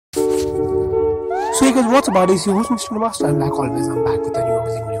So hey guys, what's up? It's your host Mr. Master, and like always I'm back with a new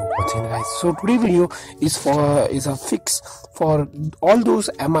amazing video once again, guys. So today's video is a fix for all those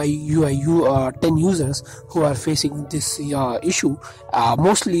Miui 10 users who are facing this issue,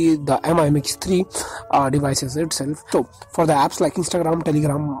 mostly the Mi Mix 3 devices itself. So for the apps like Instagram,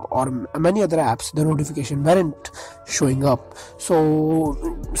 Telegram or many other apps, the notification weren't showing up. So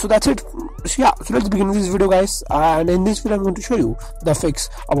that's it. So yeah, so let's begin this video, guys, and in this video I'm going to show you the fix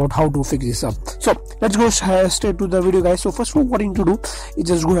about how to fix this up. So let's go straight to the video, guys. So first of all, what you need to do is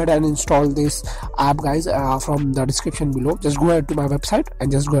just go ahead and install this app, guys, from the description below. Just go ahead to my website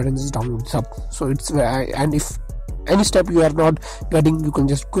and just go ahead and just download this up. So it's and if any step you are not getting, you can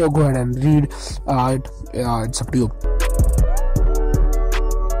just go ahead and read it. It's up to you.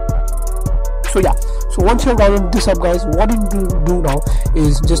 So yeah, so once you have downloaded this up, guys, what you need to do now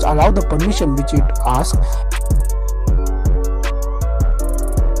is just allow the permission which it asks.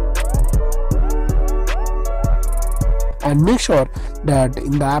 And make sure that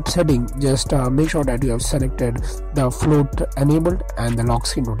in the app setting, just make sure that you have selected the float enabled and the lock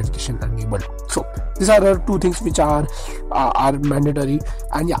screen notification enabled. So these are the two things which are mandatory.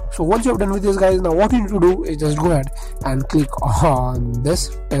 And yeah, so once you have done with this, guys, now what you need to do is just go ahead and click on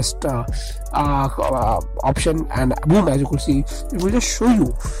this test option, and boom, as you could see, it will just show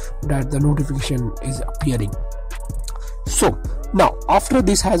you that the notification is appearing. So now after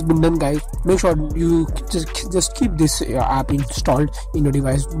this has been done, guys, make sure you just keep this app installed in your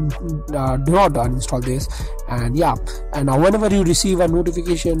device. Do not uninstall this. And yeah, and now whenever you receive a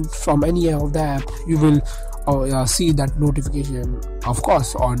notification from any of the app, you will see that notification, of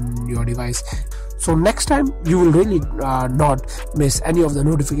course, on your device. So next time you will really not miss any of the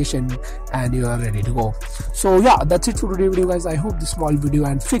notification, and you are ready to go. So yeah, that's it for today's video, guys. I hope this small video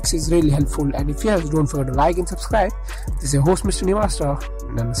and fix is really helpful, and if yes, don't forget to like and subscribe. This is your host Mr. Master,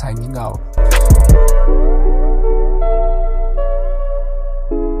 and I'm signing out.